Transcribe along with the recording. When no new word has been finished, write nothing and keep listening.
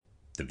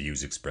The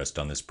views expressed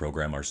on this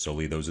program are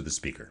solely those of the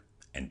speaker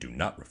and do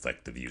not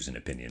reflect the views and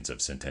opinions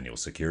of Centennial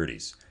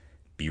Securities.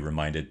 Be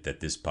reminded that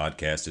this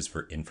podcast is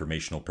for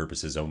informational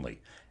purposes only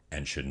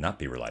and should not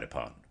be relied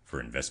upon for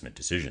investment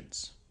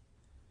decisions.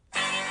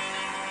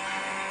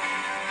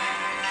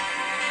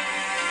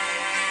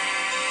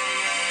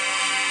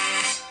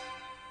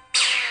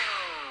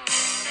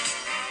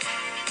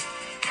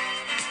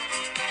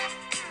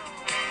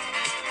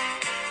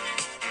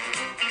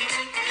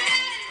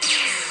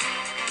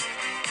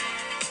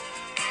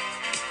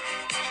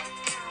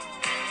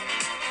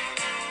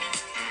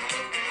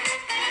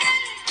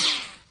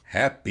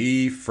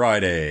 Happy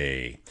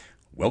Friday!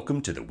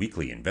 Welcome to the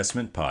Weekly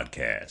Investment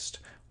Podcast,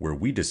 where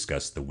we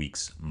discuss the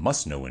week's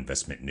must-know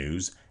investment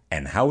news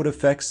and how it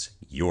affects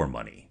your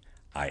money.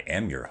 I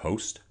am your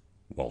host,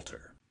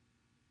 Walter.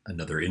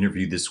 Another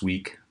interview this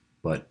week,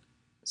 but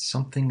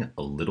something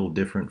a little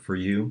different for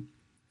you.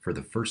 For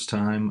the first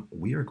time,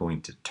 we are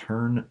going to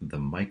turn the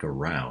mic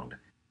around,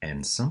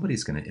 and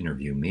somebody's going to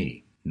interview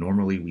me.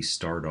 Normally, we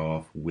start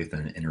off with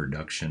an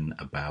introduction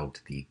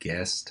about the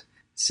guest.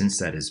 Since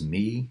that is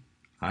me,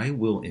 I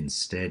will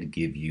instead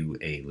give you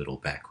a little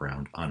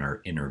background on our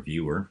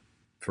interviewer.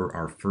 For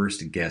our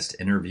first guest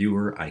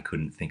interviewer, I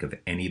couldn't think of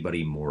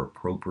anybody more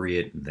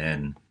appropriate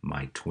than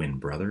my twin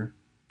brother,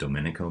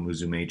 Domenico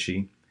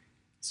Musumeci.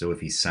 So if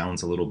he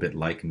sounds a little bit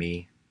like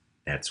me,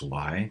 that's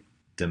why.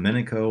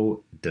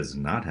 Domenico does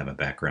not have a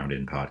background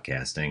in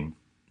podcasting,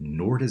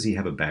 nor does he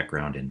have a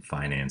background in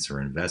finance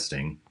or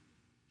investing.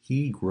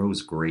 He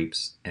grows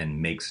grapes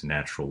and makes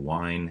natural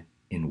wine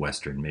in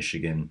Western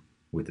Michigan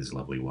with his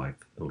lovely wife,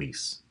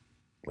 Elise.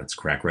 Let's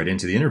crack right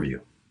into the interview.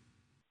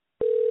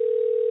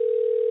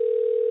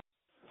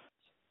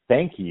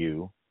 Thank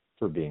you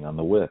for being on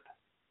the whip.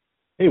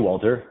 Hey,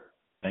 Walter.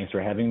 Thanks for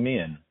having me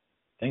in.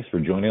 Thanks for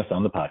joining us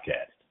on the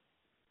podcast.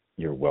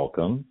 You're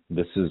welcome.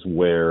 This is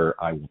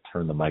where I will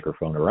turn the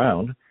microphone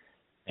around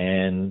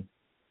and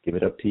give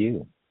it up to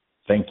you.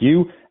 Thank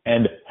you,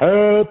 and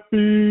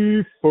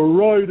happy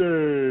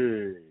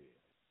Friday.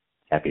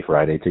 Happy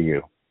Friday to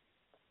you.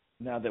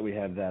 Now that we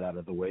have that out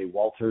of the way,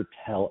 Walter,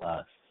 tell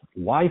us,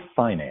 why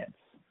finance?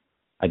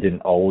 I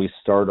didn't always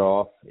start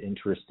off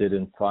interested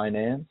in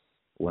finance.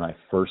 When I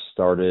first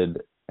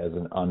started as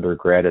an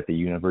undergrad at the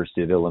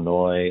University of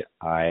Illinois,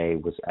 I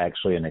was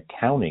actually an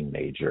accounting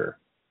major.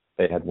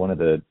 They had one of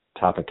the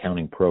top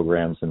accounting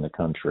programs in the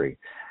country,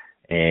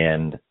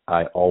 and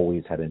I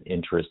always had an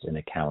interest in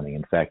accounting.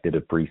 In fact, did a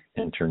brief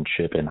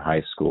internship in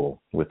high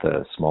school with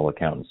a small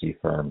accountancy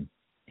firm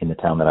in the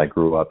town that I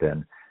grew up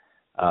in.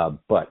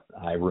 But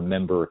I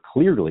remember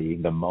clearly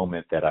the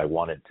moment that I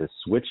wanted to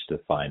switch to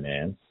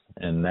finance,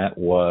 and that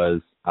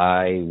was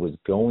I was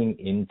going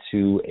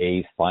into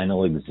a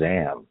final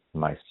exam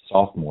my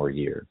sophomore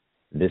year.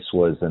 This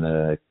was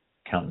an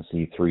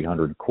accountancy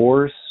 300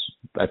 course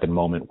at the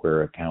moment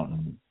where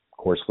accountant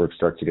coursework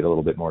starts to get a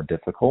little bit more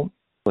difficult.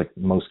 Like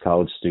most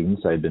college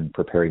students, I had been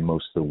preparing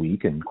most of the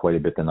week and quite a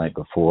bit the night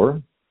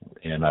before,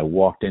 and I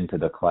walked into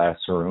the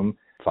classroom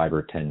 5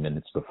 or 10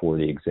 minutes before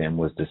the exam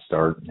was to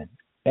start, and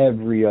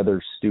every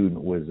other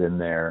student was in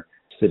there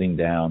sitting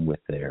down with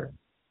their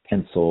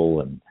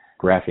pencil and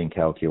graphing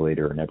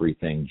calculator and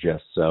everything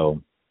just so.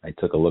 I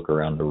took a look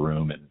around the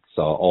room and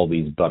saw all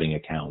these budding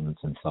accountants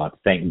and thought,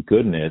 thank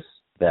goodness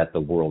that the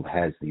world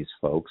has these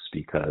folks,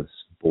 because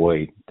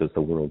boy, does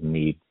the world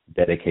need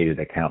dedicated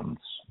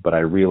accountants. But I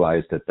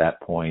realized at that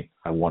point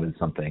I wanted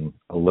something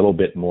a little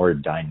bit more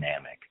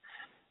dynamic.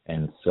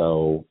 And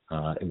so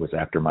it was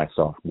after my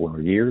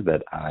sophomore year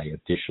that I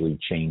officially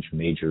changed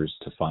majors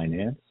to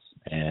finance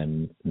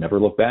and never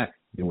looked back.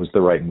 It was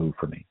the right move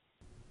for me.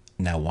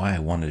 Now, why I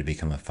wanted to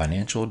become a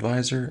financial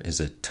advisor is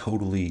a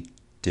totally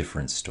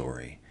different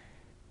story.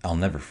 I'll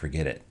never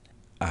forget it.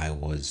 I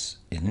was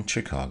in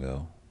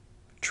Chicago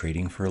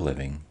trading for a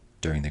living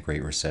during the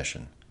Great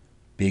Recession.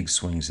 Big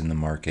swings in the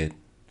market,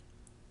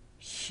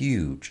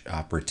 huge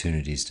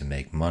opportunities to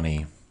make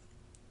money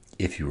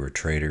if you were a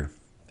trader.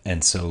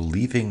 And so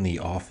leaving the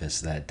office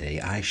that day,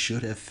 I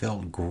should have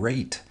felt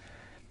great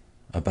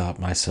about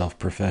myself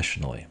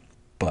professionally.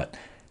 But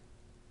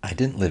I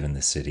didn't live in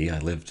the city. I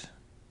lived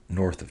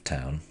north of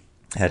town.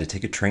 I had to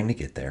take a train to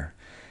get there.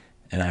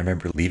 And I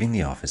remember leaving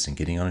the office and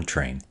getting on a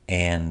train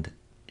and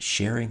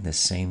sharing the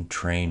same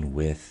train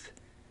with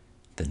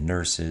the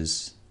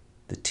nurses,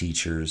 the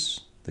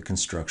teachers, the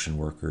construction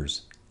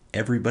workers,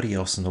 everybody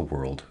else in the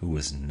world who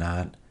was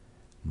not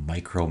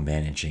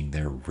micromanaging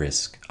their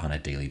risk on a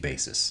daily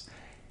basis.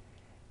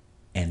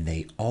 And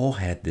they all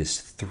had this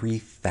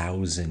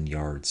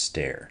 3,000-yard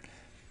stare.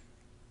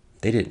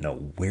 They didn't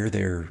know where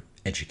their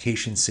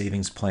education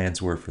savings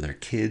plans were for their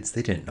kids.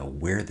 They didn't know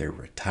where their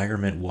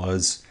retirement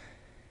was.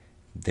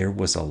 There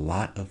was a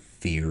lot of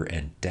fear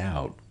and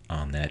doubt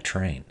on that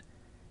train.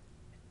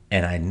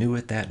 And I knew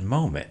at that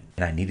moment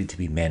that I needed to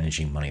be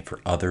managing money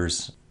for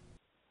others.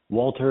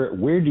 Walter,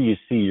 where do you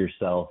see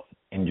yourself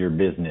and your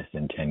business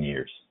in 10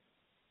 years?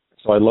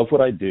 So I love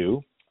what I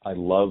do. I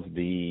love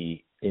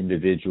the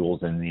individuals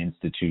and the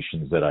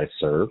institutions that I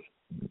serve.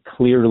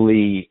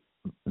 Clearly,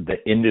 the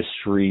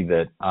industry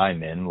that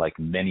I'm in, like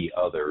many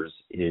others,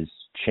 is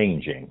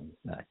changing.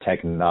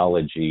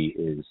 Technology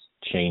is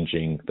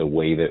changing the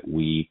way that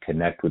we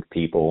connect with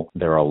people.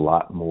 There are a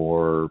lot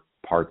more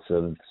parts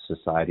of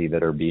society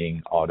that are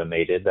being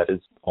automated. That is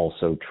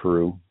also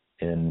true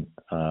in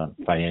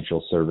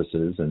financial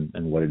services and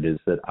what it is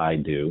that I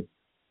do.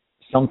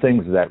 Some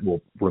things that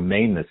will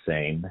remain the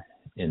same,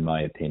 in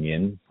my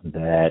opinion,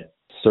 that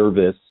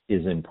service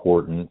is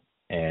important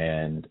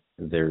and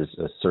there's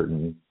a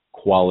certain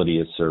quality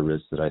of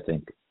service that I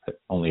think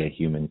only a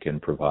human can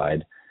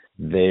provide.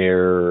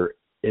 There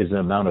is an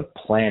amount of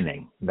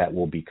planning that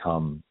will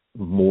become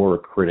more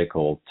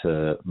critical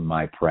to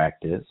my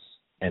practice,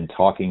 and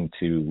talking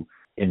to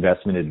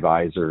investment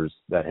advisors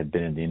that have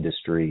been in the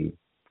industry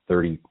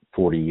 30,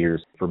 40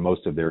 years for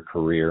most of their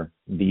career,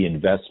 the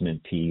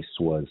investment piece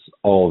was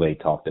all they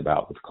talked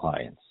about with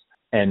clients.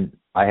 And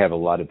I have a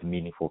lot of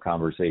meaningful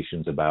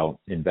conversations about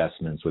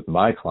investments with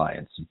my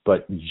clients,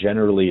 but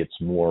generally it's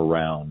more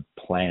around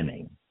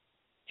planning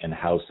and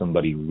how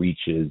somebody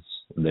reaches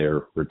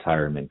their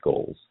retirement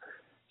goals.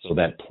 So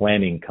that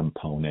planning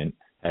component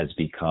has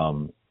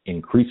become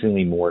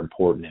increasingly more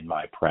important in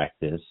my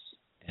practice,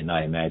 and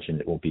I imagine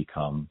it will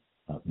become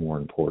more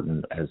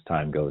important as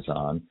time goes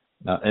on.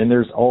 And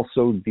there's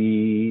also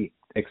the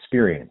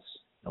experience.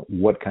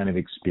 What kind of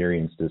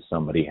experience does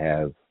somebody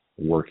have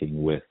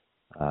working with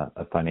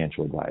a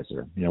financial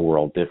advisor? We're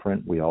all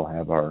different. We all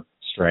have our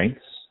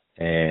strengths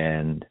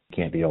and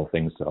can't be all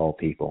things to all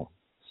people.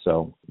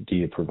 So do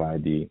you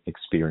provide the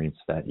experience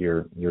that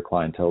your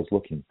clientele is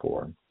looking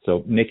for?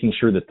 So making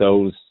sure that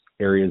those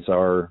areas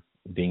are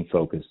being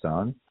focused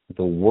on.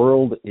 The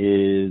world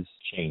is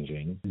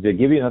changing. To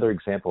give you another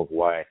example of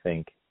why I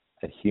think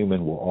a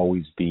human will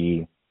always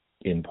be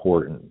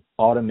important,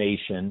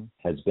 automation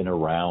has been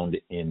around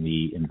in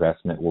the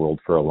investment world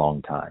for a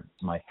long time.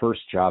 My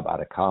first job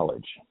out of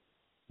college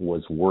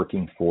was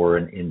working for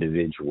an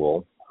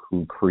individual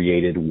who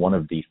created one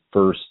of the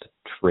first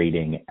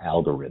trading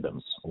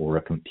algorithms, or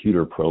a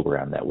computer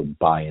program that would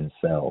buy and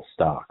sell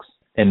stocks.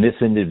 And this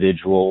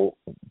individual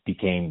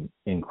became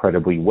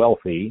incredibly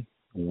wealthy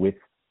with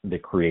the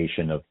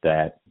creation of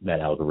that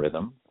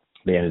algorithm.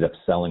 They ended up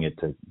selling it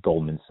to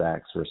Goldman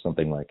Sachs for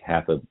something like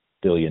 $500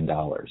 million.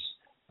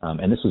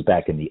 And this was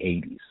back in the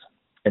 80s.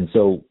 And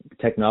so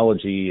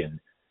technology and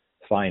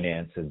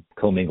finance have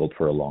commingled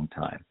for a long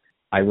time.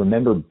 I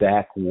remember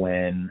back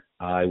when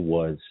I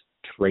was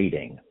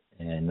trading,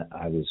 and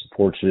I was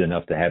fortunate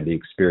enough to have the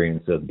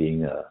experience of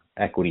being an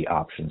equity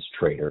options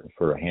trader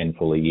for a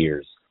handful of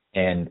years.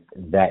 And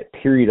that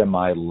period of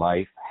my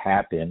life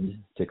happened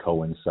to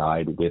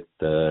coincide with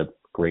the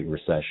Great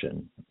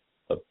Recession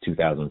of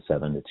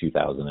 2007 to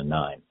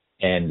 2009.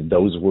 And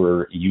those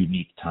were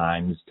unique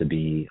times to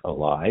be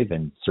alive,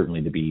 and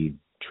certainly to be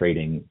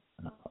trading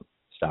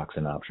stocks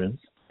and options.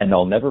 And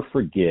I'll never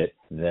forget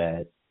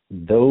that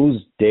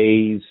those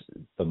days,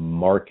 the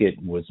market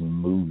was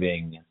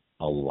moving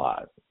a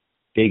lot.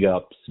 Big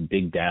ups,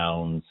 big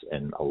downs,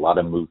 and a lot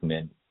of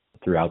movement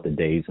throughout the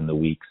days and the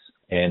weeks.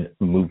 And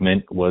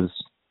movement was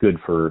good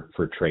for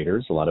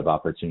traders, a lot of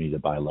opportunity to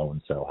buy low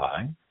and sell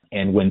high.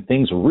 And when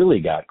things really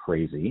got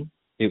crazy,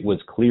 it was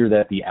clear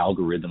that the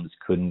algorithms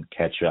couldn't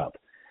catch up,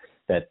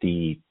 that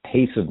the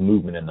pace of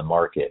movement in the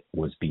market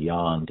was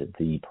beyond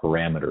the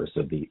parameters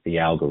of the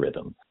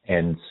algorithm.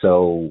 And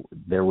so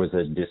there was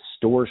a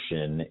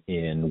distortion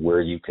in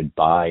where you could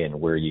buy and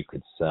where you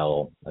could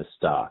sell a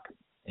stock.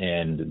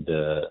 And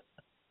the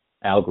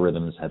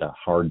algorithms had a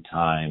hard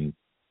time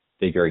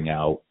figuring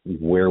out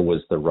where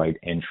was the right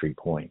entry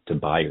point to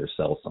buy or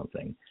sell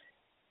something.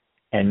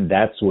 And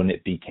that's when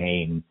it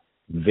became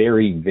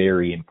very,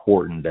 very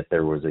important that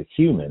there was a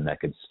human that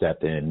could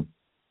step in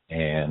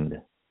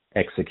and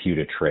execute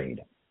a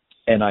trade.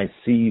 And I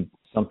see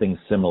something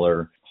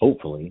similar,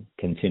 hopefully,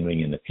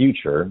 continuing in the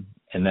future.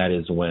 And that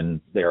is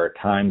when there are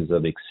times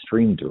of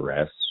extreme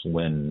duress,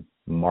 when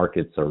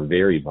markets are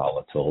very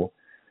volatile,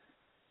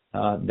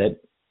 that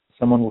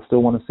someone will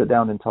still want to sit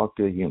down and talk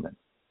to a human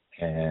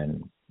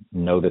and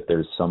know that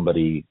there's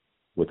somebody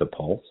with a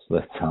pulse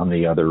that's on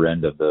the other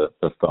end of the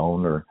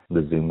phone or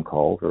the Zoom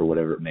call or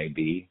whatever it may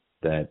be,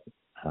 that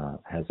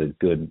has a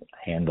good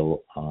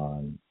handle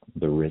on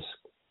the risk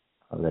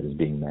that is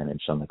being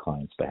managed on the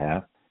client's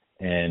behalf,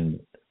 and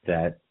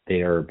that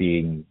they are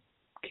being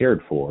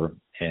cared for,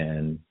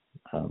 and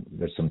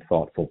there's some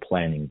thoughtful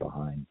planning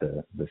behind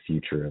the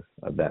future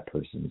of that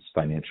person's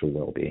financial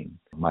well-being.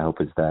 My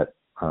hope is that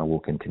will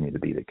continue to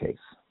be the case.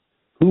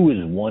 Who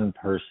is one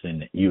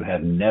person you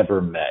have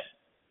never met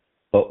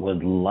but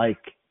would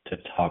like to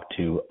talk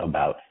to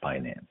about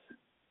finance?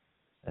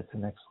 That's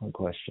an excellent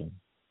question.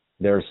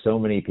 There are so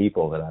many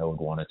people that I would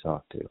want to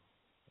talk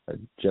to.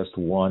 Just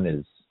one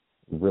is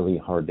really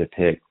hard to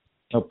pick.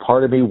 A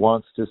part of me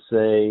wants to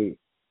say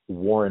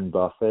Warren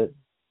Buffett,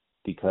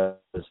 because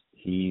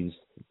he's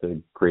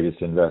the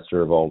greatest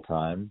investor of all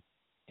time.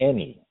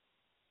 Any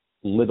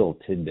little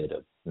tidbit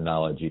of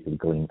knowledge you could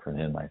glean from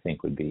him, I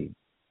think, would be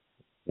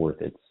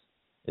worth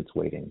its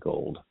weight in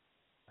gold.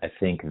 I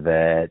think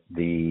that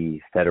the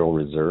Federal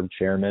Reserve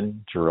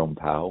Chairman, Jerome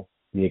Powell,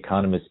 the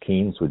economist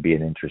Keynes would be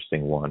an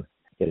interesting one.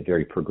 He had a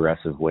very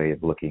progressive way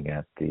of looking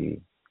at the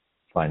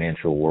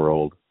financial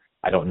world.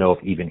 I don't know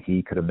if even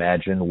he could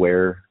imagine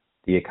where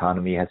the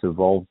economy has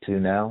evolved to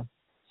now.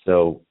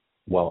 So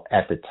while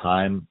at the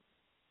time,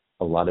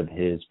 a lot of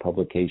his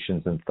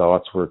publications and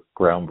thoughts were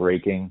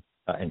groundbreaking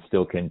and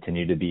still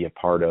continue to be a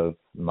part of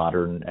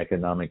modern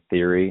economic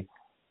theory,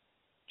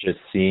 just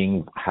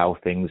seeing how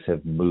things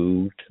have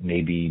moved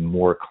maybe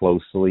more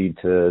closely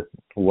to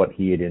what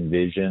he had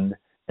envisioned.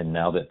 And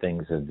now that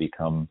things have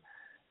become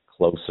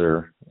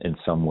closer in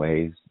some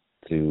ways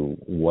to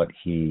what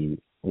he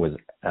was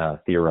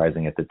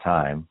theorizing at the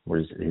time,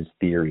 whereas his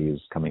theory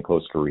is coming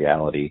close to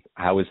reality,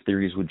 how his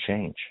theories would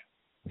change.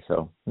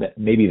 So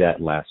maybe that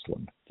last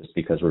one, just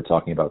because we're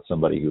talking about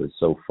somebody who is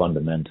so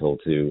fundamental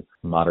to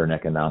modern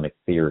economic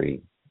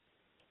theory.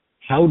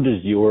 How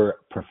does your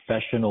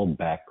professional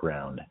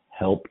background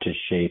help to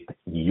shape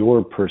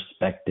your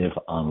perspective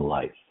on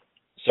life?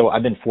 So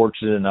I've been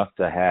fortunate enough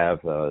to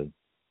have a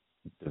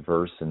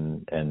diverse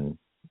and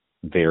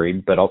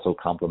varied, but also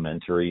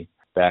complementary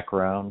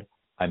background.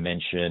 I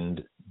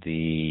mentioned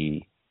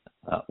the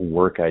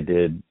work I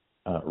did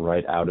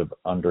right out of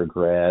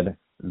undergrad.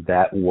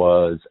 That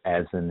was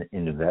as an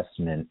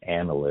investment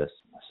analyst.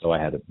 So I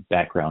had a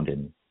background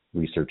in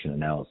research and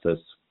analysis.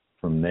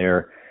 From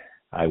there,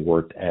 I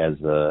worked as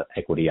an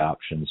equity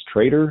options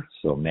trader,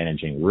 so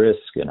managing risk.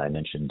 And I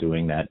mentioned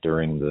doing that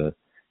during the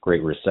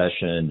Great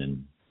Recession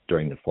and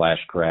during the flash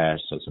crash.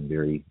 So some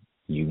very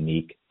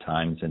unique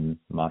times in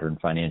modern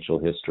financial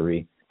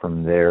history.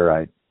 From there,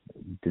 I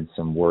did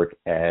some work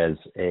as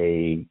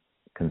a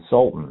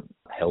consultant,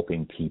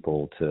 helping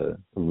people to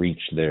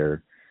reach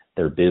their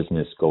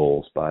business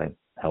goals by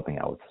helping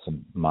out with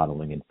some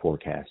modeling and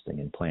forecasting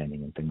and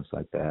planning and things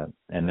like that.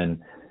 And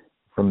then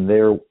from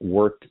there,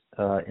 worked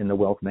in the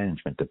wealth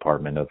management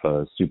department of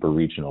a super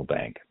regional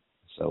bank.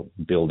 So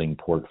building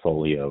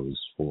portfolios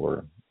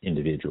for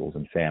individuals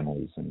and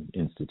families and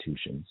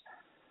institutions.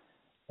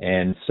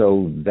 And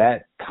so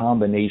that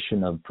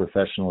combination of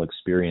professional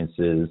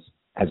experiences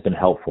has been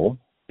helpful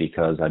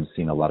because I've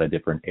seen a lot of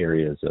different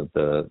areas of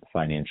the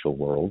financial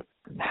world.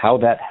 How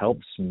that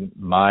helps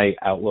my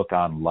outlook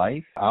on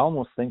life, I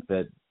almost think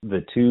that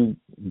the two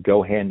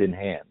go hand in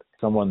hand.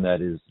 Someone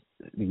that is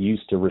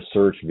used to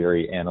research,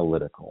 very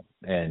analytical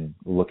and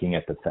looking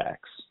at the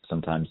facts.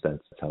 Sometimes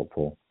that's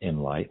helpful in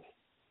life.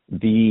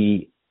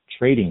 The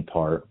trading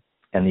part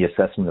and the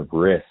assessment of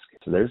risk.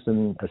 So there's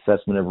an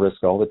assessment of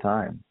risk all the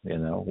time,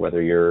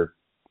 whether you're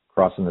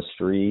crossing the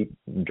street,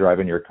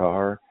 driving your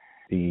car,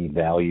 the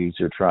values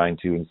you're trying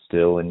to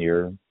instill in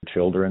your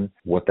children,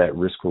 what that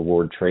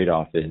risk-reward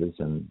trade-off is,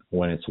 and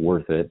when it's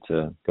worth it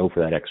to go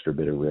for that extra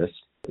bit of risk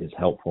is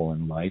helpful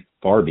in life,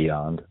 far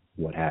beyond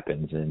what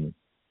happens in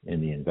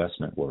the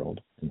investment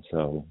world. And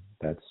so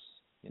that's,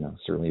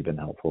 certainly been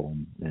helpful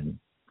in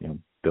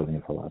building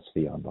a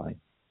philosophy on life.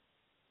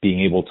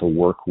 Being able to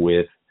work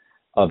with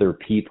other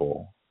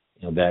people,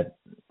 that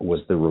was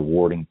the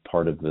rewarding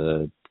part of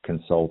the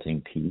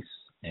consulting piece.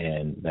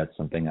 And that's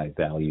something I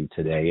value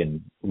today.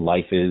 And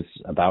life is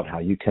about how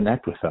you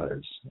connect with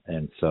others.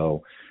 And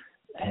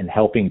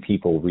helping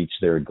people reach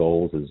their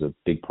goals is a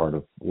big part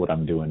of what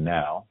I'm doing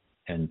now.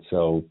 And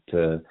so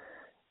to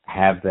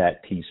have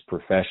that piece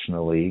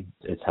professionally,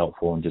 it's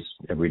helpful in just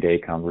everyday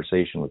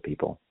conversation with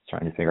people,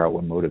 trying to figure out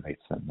what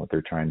motivates them, what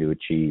they're trying to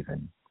achieve.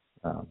 And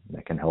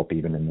that can help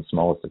even in the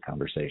smallest of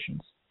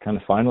conversations. Kind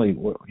of finally,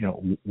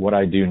 what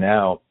I do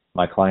now,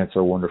 my clients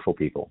are wonderful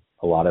people.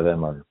 A lot of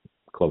them are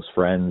close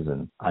friends,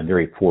 and I'm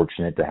very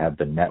fortunate to have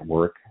the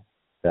network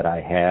that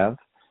I have.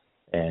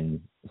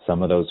 And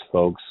some of those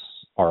folks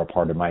are a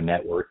part of my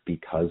network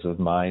because of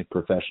my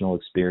professional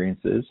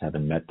experiences,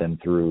 having met them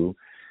through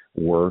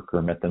work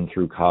or met them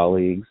through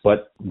colleagues.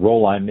 But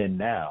role I'm in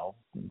now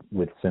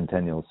with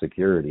Centennial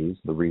Securities,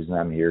 the reason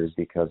I'm here is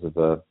because of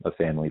a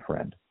family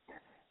friend.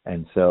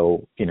 And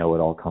so, it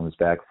all comes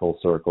back full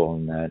circle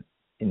in that,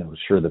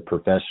 sure, the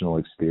professional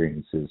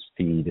experiences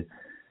feed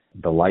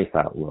the life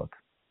outlook,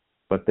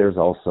 but there's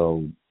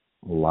also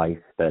life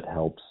that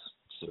helps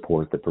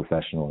support the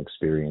professional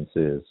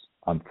experiences.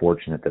 I'm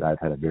fortunate that I've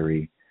had a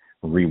very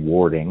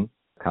rewarding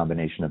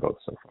combination of both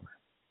so far.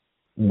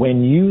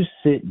 When you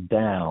sit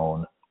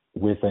down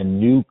with a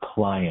new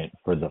client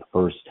for the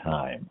first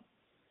time,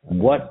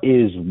 what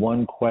is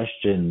one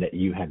question that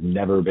you have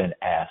never been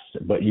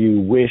asked, but you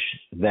wish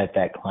that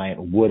client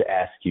would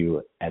ask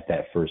you at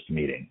that first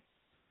meeting?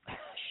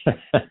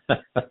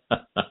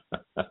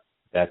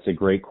 That's a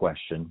great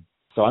question.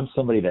 So I'm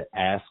somebody that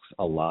asks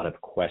a lot of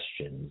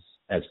questions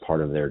as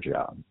part of their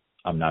job.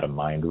 I'm not a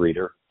mind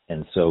reader.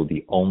 And so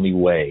the only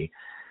way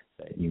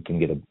that you can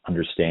get an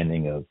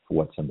understanding of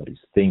what somebody's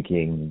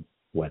thinking,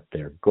 what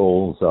their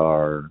goals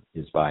are,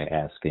 is by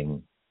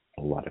asking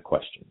a lot of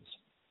questions.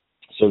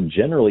 So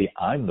generally,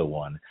 I'm the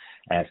one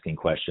asking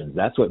questions.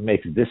 That's what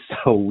makes this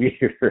so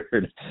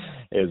weird,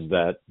 is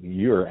that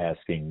you're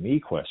asking me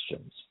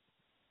questions.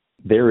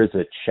 There is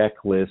a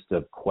checklist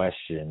of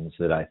questions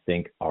that I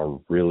think are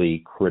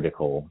really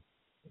critical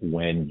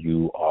when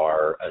you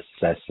are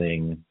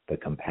assessing the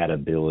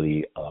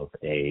compatibility of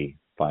a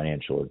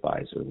financial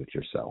advisor with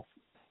yourself.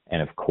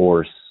 And of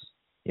course,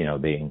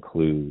 they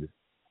include,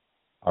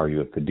 are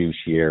you a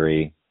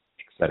fiduciary,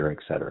 et cetera, et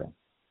cetera.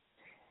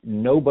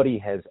 Nobody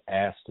has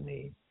asked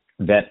me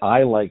that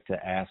I like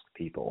to ask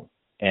people.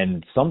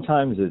 And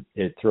sometimes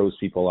it throws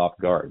people off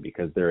guard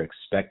because they're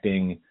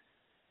expecting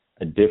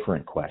a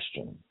different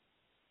question.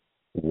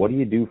 What do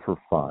you do for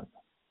fun?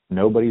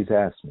 Nobody's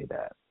asked me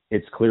that.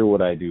 It's clear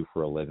what I do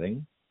for a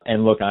living.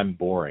 And look, I'm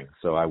boring,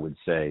 so I would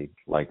say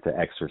like to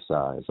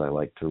exercise. I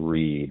like to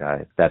read.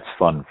 That's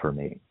fun for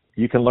me.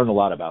 You can learn a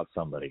lot about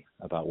somebody,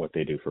 about what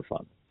they do for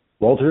fun.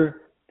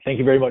 Walter, thank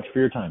you very much for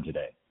your time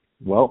today.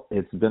 Well,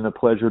 it's been a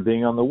pleasure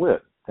being on the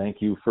WHIP.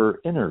 Thank you for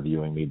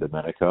interviewing me,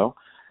 Domenico.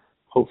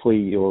 Hopefully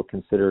you'll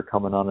consider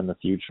coming on in the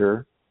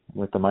future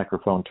with the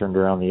microphone turned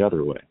around the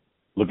other way.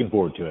 Looking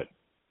forward to it.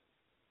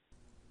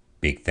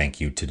 Big thank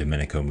you to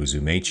Domenico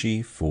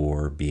Musumeci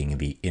for being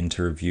the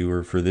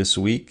interviewer for this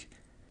week.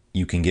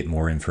 You can get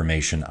more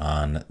information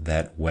on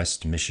that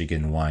West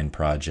Michigan wine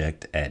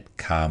project at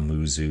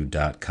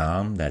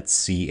camusu.com.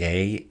 That's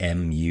CAMUSU.com.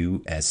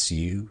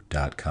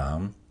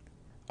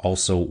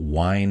 Also,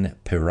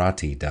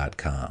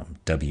 winepirati.com.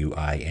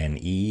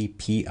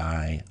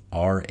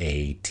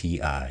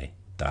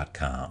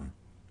 WINEPIRATI.com.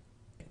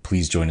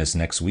 Please join us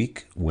next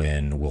week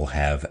when we'll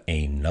have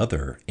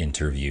another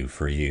interview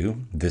for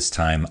you. This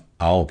time,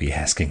 I'll be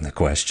asking the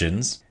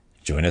questions.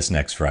 Join us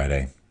next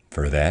Friday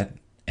for that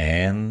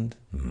and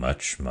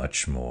much,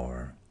 much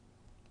more.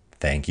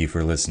 Thank you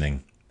for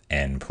listening,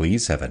 and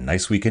please have a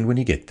nice weekend when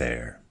you get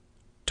there.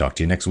 Talk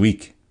to you next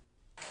week.